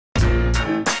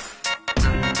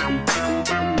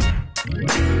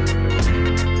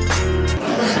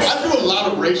a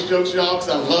lot of race jokes, y'all, because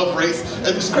I love race.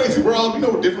 And it's crazy. We're all,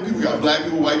 we're different people. We got black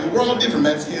people, white people. We're all different.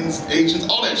 Mexicans, Asians,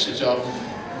 all that shit, y'all.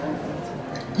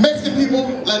 Mexican people,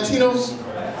 Latinos,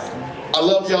 I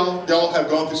love y'all. Y'all have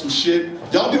gone through some shit.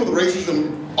 Y'all deal with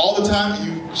racism all the time, and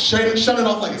you shut it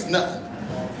off like it's nothing.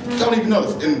 Y'all don't even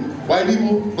notice. And white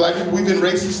people, black people, we've been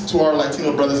racist to our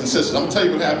Latino brothers and sisters. I'm gonna tell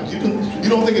you what happened. You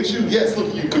don't think it's you? Yes,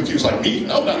 look, you confused like me.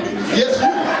 No, not me. Yes,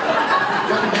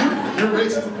 you. You're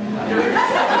racist.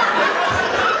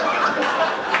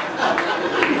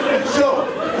 So,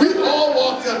 we've all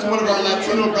walked up to one of our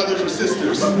Latino brothers or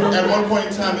sisters at one point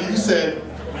in time and you said,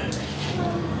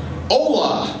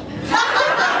 "Hola."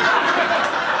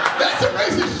 That's a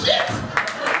racist shit.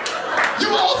 You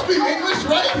all speak English,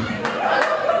 right?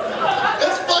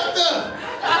 That's fucked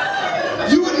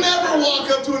up. You would never walk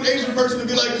up to an Asian person and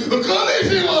be like,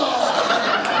 "Konnichiwa!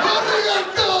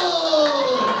 Arigato!"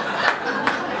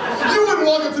 You wouldn't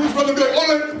walk up to this brother and be like,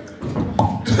 "Ole."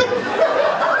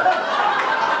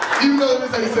 Even though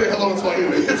that's how you say hello in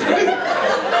Swahili. It's crazy.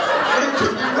 But it would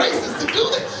just be racist.